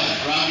Than Life,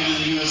 Rockin' in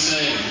the USA,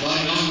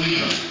 Love Them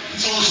Leave Them. He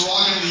told us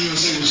Rockin' in the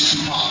USA was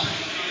too pop.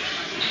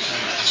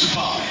 Too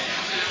pop.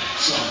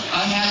 So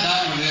I had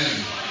that one in,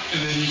 and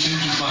then he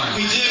changed his mind.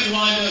 We did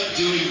wind up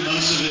doing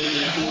most of it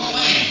in Fort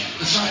Wayne.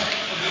 That's right.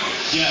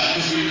 Yeah,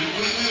 because we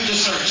would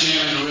just start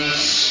jamming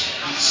riffs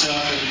and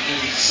stuff, and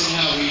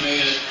somehow we made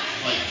it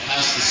like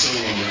past the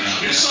solo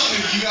round. here's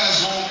something you guys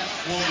won't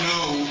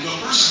know. The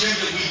first gig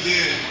that we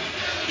did,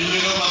 you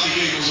didn't know about the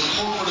gig, it was a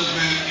corporate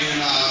event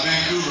in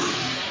Vancouver,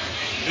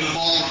 in a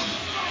ballroom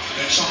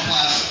at Trump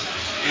Plaza.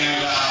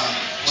 And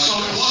so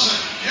it wasn't,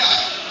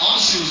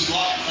 honestly, it was a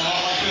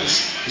lot like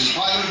this. It was a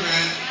private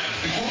event,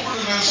 and corporate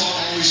events aren't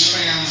always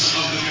fans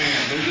of the band.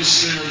 They're just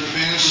there, the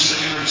band's just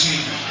an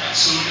entertainment.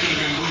 So it could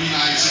have been Boogie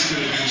Nights, it could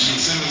have been Gene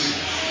Simmons.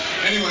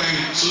 Anyway,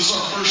 so this is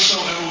our first show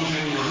ever with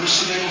him. We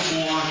rehearsed the day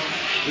before,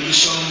 did the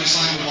show in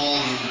the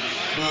ballroom.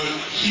 But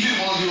he didn't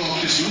want to do all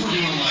Kiss. We were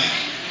doing like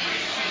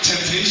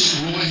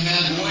Temptation, Roy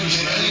Head.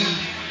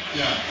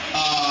 Yeah.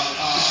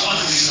 Just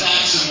lots of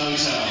stacks of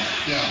Motown.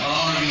 Yeah,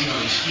 our R&B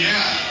goes.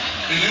 Yeah,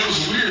 and it was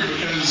weird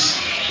because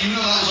even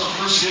though that was our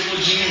first gig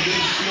with Gene, it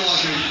didn't feel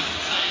like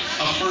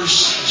a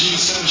first Gene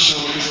Simmons show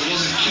because it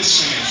wasn't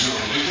Kiss fans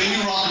really. They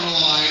knew Rock and Roll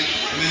All Night,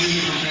 and they knew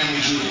him from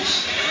Family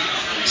Jewels.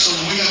 So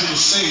when we got to the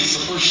States,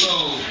 the first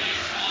show,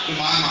 in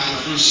my mind,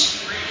 the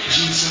first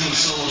Gene Simmons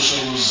solo show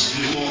was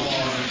the Lower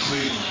Ballroom in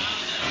Cleveland.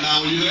 And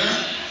now, were you there?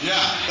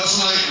 Yeah, that's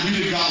the night we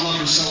did God Love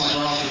for Sale like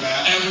right off the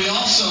bat. And we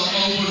also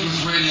opened with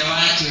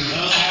Radioactive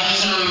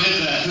after we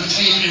did that. the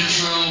tape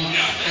intro,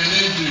 and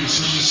then Deuce,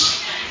 which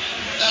is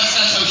that's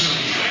how show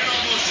we go.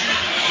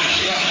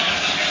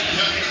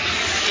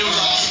 It was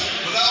awesome.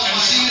 But that was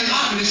And my see you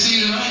tonight. We see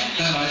you tonight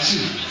that night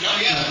too.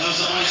 Yeah, that was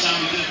the only time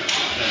we did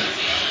that.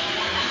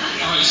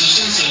 All right, so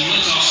since then, you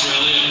went to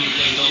Australia and you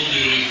played double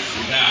duty,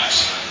 you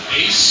backed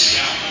Ace,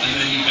 and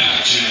then you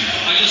backed Gene.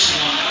 I just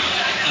want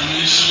an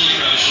initial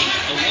impression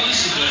of what is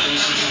the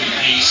difference between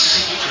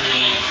Ace,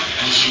 Frehley,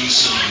 and Gene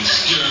Simmons?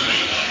 Jeremy.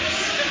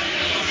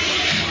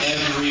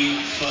 Every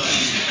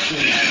fucking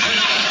thing.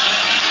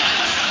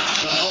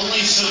 The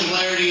only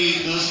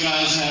similarity those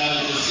guys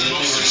have is that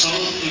they were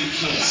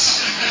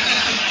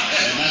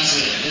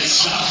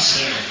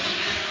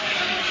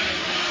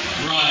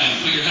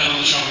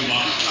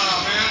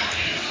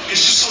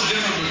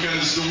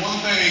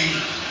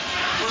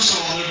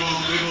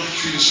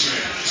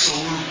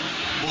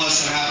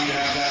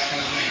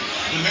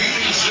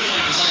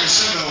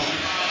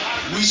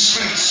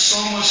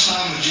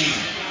time with Gene?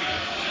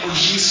 Or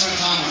Gene spent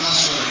time with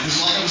us, rather?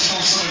 Because like I was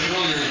telling somebody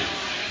earlier,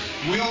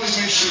 we always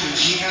made sure that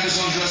Gene had his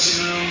own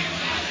dressing room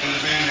and the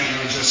band had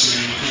their own dressing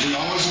room because we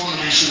always wanted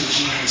to make sure that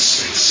Gene had his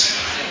space.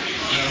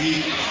 You know,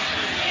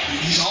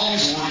 he's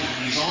always working.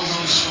 He's always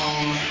on his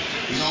phone.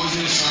 He's always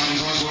doing something.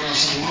 He's always working on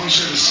something. We want to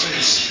share his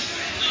space.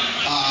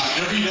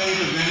 Every day at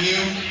the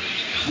venue,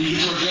 we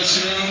get to our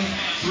dressing room,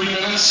 3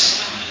 minutes,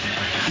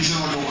 he's in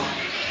our door.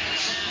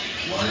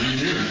 Why are you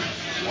here?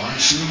 Why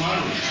aren't you in my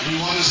room? We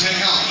want to just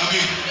hang out. I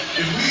mean,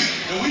 and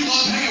we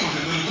loved hanging with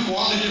him, but if we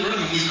wanted to get rid of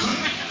him, we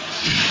couldn't.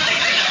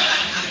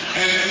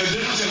 and the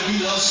difference is we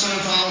love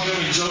spending time with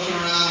him and joking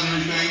around and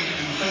everything,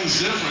 and the thing's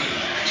different.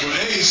 With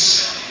Ace,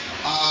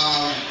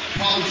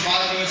 probably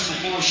 5 minutes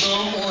before a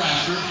show or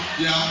after,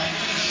 yeah.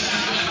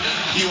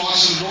 He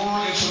walks in the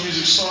door, intro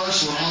music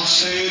starts, we're on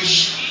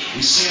stage,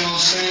 we see him on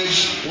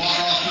stage, walk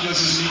off, he does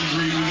his meet and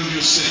greet, we go do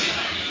a sit.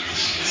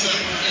 So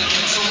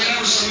we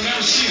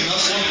never see him.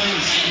 That's one thing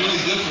that's really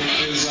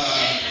different is,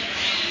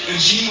 and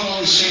Gene would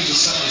always change the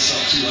set list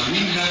up too. Like we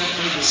never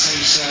played the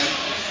same set.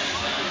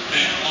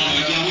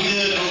 Yeah, we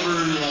did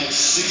over like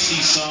 60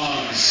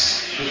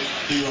 songs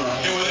through our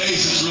whole. And with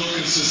Ace, it's real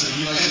consistent.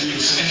 He likes to do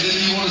the same. And if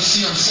you want to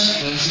see our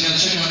set list, you got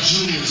to check out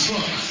Julian's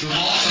book. The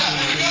vault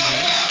something.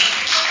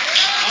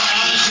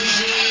 Honestly,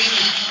 Julian,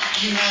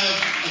 you have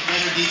a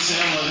better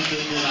detail of it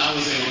than I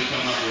was able to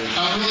come up with.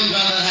 I'm really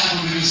glad that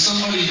happened because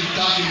somebody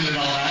documented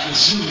all that.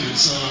 It's Julian,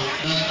 so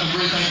I'm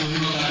very thankful he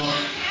wrote that book.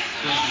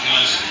 Thank you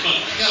guys. But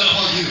Gotta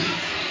plug you.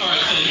 all right,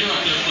 Phil, you're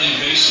up there playing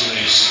bass with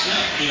Ace.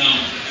 You know,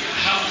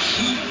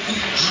 who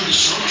drew the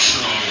short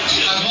straw?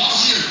 I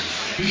volunteered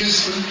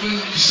because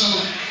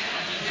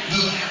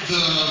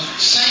the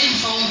same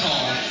phone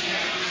call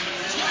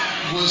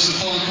was the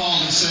phone call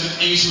that said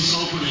Ace was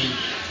opening,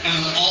 and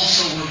then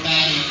also we're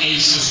backing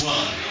Ace as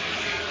well.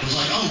 I was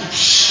like, oh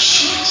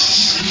shit, this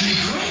is gonna be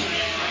great.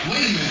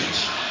 Wait a minute.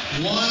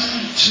 1,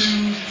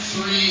 2,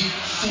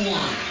 3, 4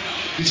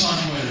 guitar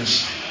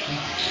players.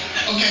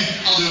 Okay,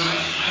 I'll do it.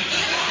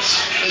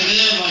 And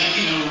then, like,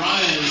 you know,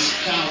 Ryan is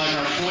kind of like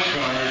our point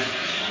guard,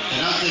 and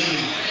I'm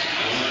thinking,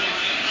 well,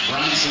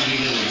 Ryan's going to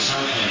be the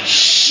guitar player.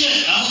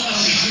 Shit, I hope I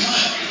don't get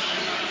cut.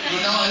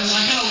 But no, I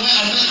kind of went.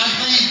 I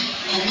played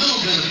a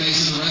little bit of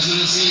bass in the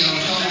residency on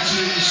a couple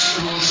tunes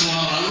every once in a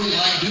while. I really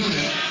like doing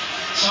it.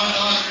 So I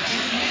thought,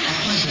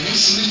 I'll play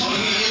bass. You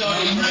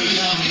already played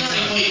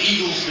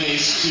Eagles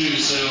bass, too,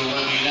 so,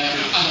 I mean, after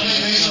I played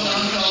bass with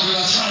Felder.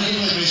 That's right, I did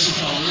play bass with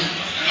Felder.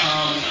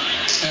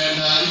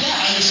 Yeah,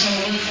 I just kind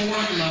of went for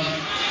it, and I'm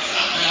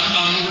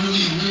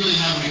really, really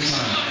having a good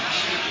time.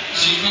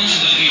 So you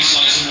mentioned that Ace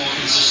likes a more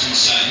consistent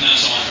set, and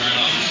that's all fair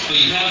enough. But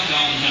you have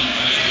gotten him,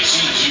 as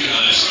soon as you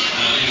guys,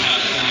 you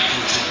have the back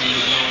for Torpedo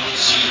Gold,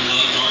 Cinder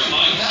Love, Dark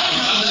Light.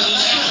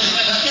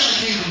 That kind of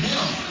came from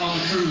him on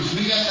the cruise.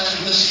 We got that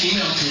list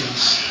emailed to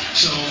us.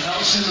 So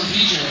that was him and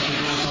PJ up there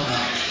going on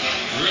that.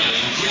 Really?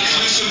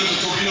 We said that the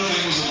torpedo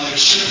thing was like a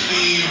ship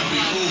theme. It'd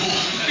be cool.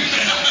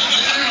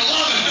 They're gonna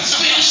love it. It's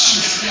fish.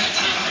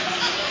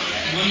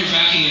 When you're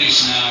backing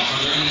Ace now, are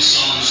there any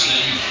songs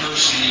that you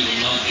personally would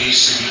love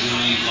Ace to be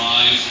doing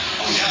live?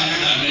 Oh, yeah.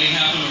 That may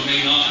happen or may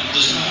not. It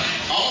doesn't matter.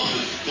 all of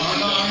it. Our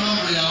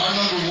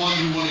number one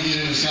we want to get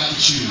in has got to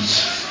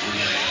choose.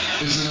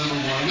 Is the number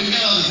one. We've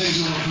got other things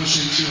we want to push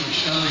into.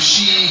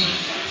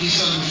 He's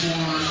done it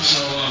before, so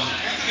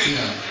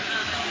yeah.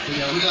 But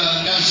yeah, we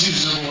got to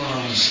choose number one on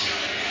our list.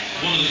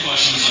 One of the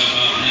questions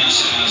I've been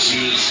asked to ask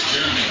you is,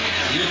 Jeremy,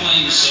 you're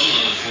playing the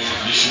solo for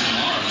Mission to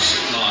Mars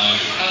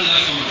live. How did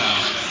that come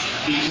about?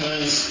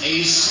 Because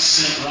Ace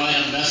sent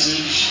Ryan a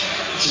message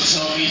to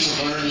tell me to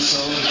learn the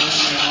solo to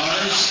Mission to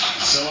Mars,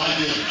 so I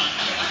did.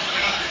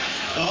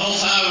 The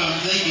whole time I'm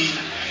thinking,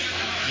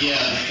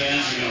 yeah, the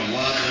fans are going to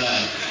love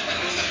that.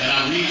 And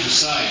I read your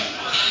site.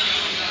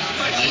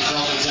 And they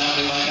felt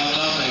exactly like I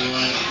thought they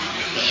would.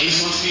 The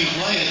Ace wants me to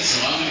play it, so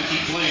I'm going to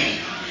keep playing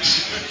it.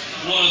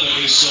 What other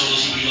Ace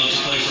solos would you love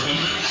to play for him?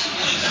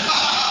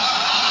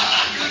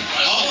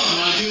 All of them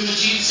I do in the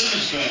Gene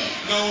Simmons band.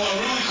 No, a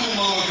really cool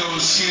moment though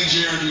was seeing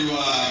Jared do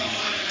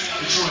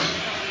Detroit.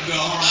 The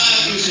I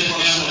do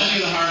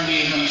the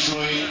harmony in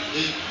Detroit.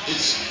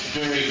 It's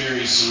very,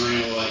 very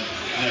surreal.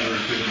 I never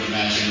could have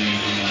imagined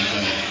anything like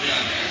that.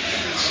 Yeah.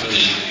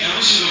 Every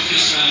single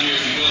Kiss fan here,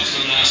 if you go up to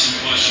them and ask them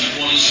a question,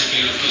 what is your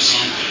favorite Kiss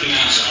song? You can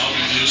answer, I'll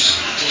be Deuce.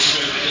 What's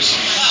your favorite Kiss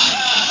song?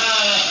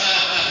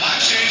 Mine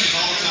changes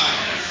all the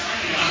time.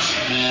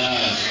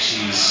 Man,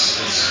 jeez,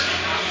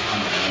 I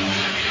don't know.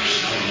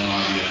 I have no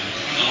idea.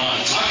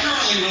 I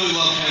currently really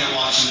love playing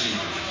Watching You.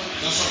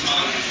 That's like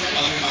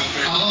I think my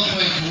favorite. I love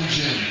playing Cool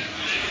Gin.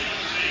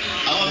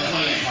 I love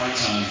playing Hard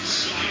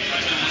Times.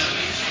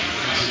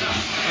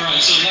 All right,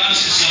 so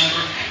last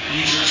December,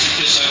 New Jersey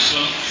Kiss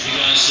Expo, you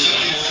guys did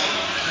the whole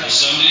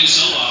 7-day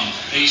solo.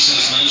 Ace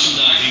has mentioned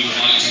that he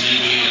would like to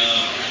maybe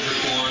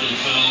record and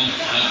film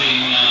that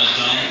being done.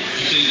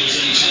 Do you think there's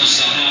any chance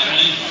of that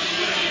happening?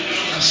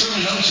 I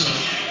certainly hope so.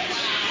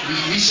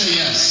 We say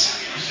yes.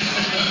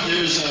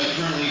 There's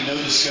currently no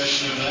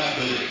discussion of that,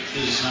 but it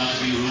is not to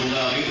be ruled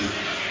out either.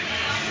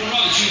 What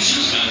about the Gene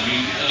Simmons band? I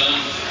mean,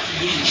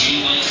 wouldn't Gene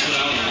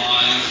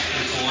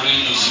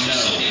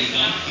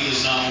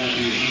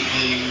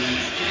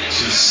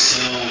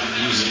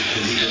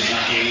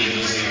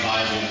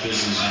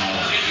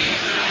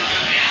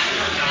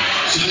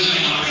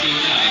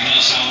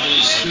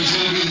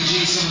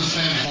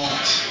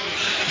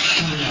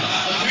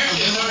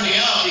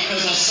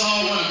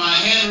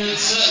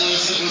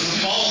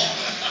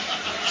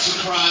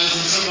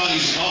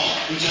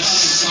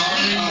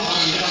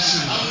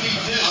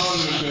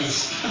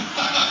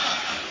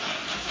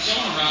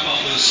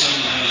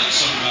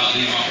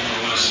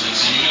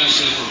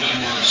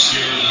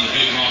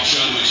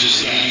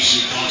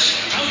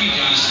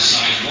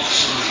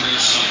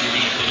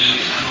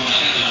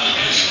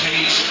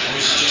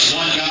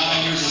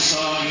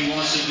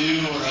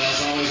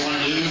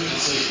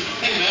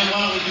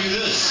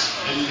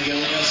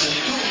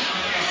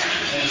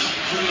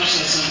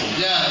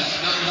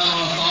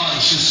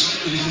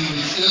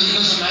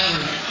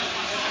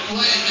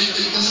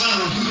doesn't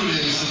matter who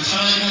it is. The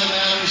time kind of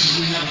matters because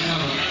we have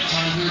kind of a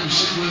time period we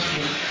stick with.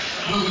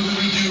 But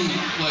we do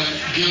like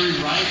Gary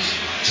Wright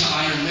to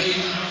Iron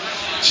Maiden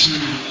to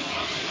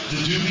the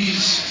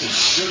Doobies The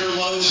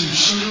Sugarloaf.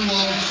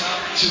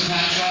 to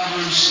Pat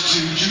Travers to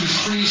Judas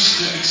Priest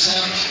to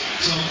Accept.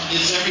 So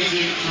It's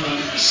everything from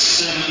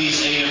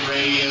 70s AM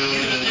radio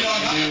to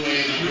new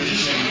wave of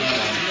British heavy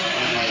metal.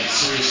 And like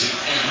seriously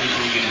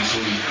everything in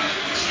between.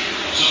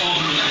 So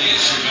ultimately,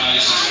 it's your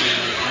guys'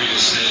 favorite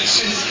greatest hits.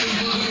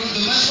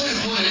 the best way to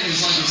put it is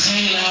like it's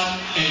hanging out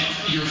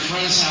at your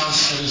friend's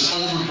house and his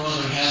older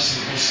brother has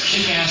the most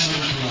kick-ass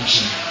record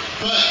collection.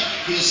 But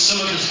he has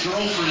some of his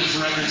girlfriend's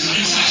records in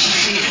his collection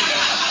too.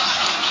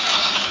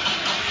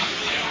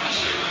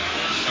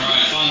 All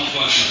right, final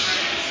question.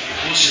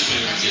 What's your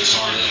favorite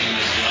guitar that you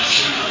have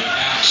collection? Your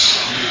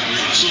axe, your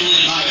tool,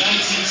 My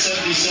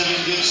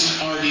 1977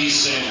 Gibson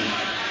RD7.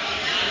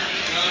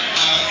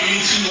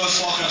 82 Les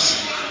Paul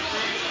Custom.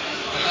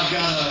 I've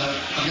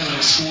got an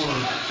Explorer.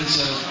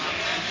 It's a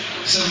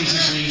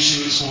 76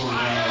 reissue Explorer.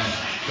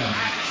 Yeah.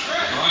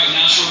 All right,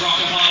 Nashville Rock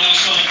and Hot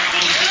Expo.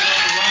 Let's give it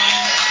up to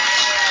Ryan,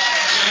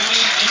 Jeremy,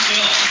 and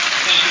Bill.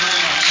 Thank you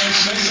very much.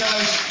 Thanks,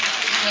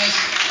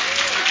 guys.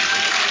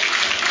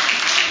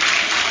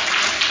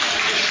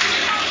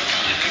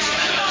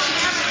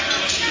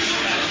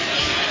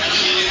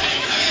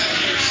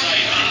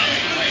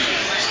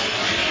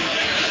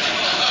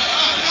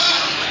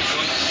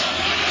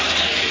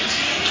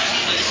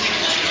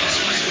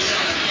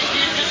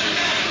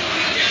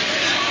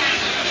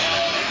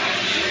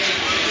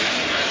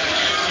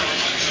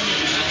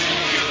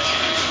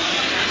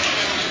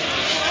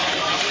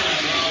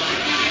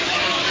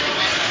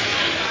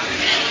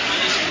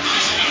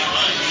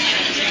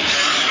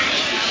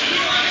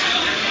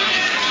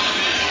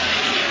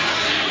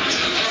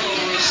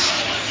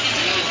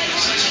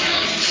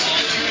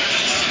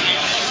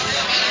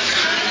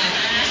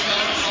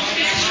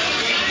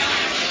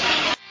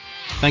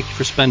 Thank you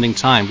for spending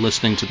time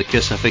listening to the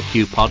KISS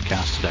FAQ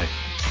podcast today.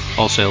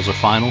 All sales are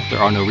final, there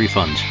are no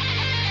refunds.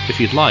 If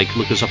you'd like,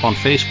 look us up on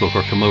Facebook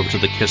or come over to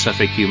the KISS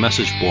FAQ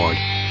message board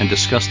and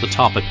discuss the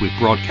topic we've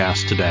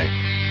broadcast today.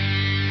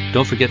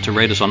 Don't forget to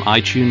rate us on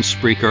iTunes,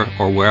 Spreaker,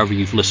 or wherever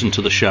you've listened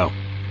to the show.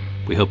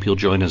 We hope you'll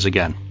join us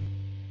again.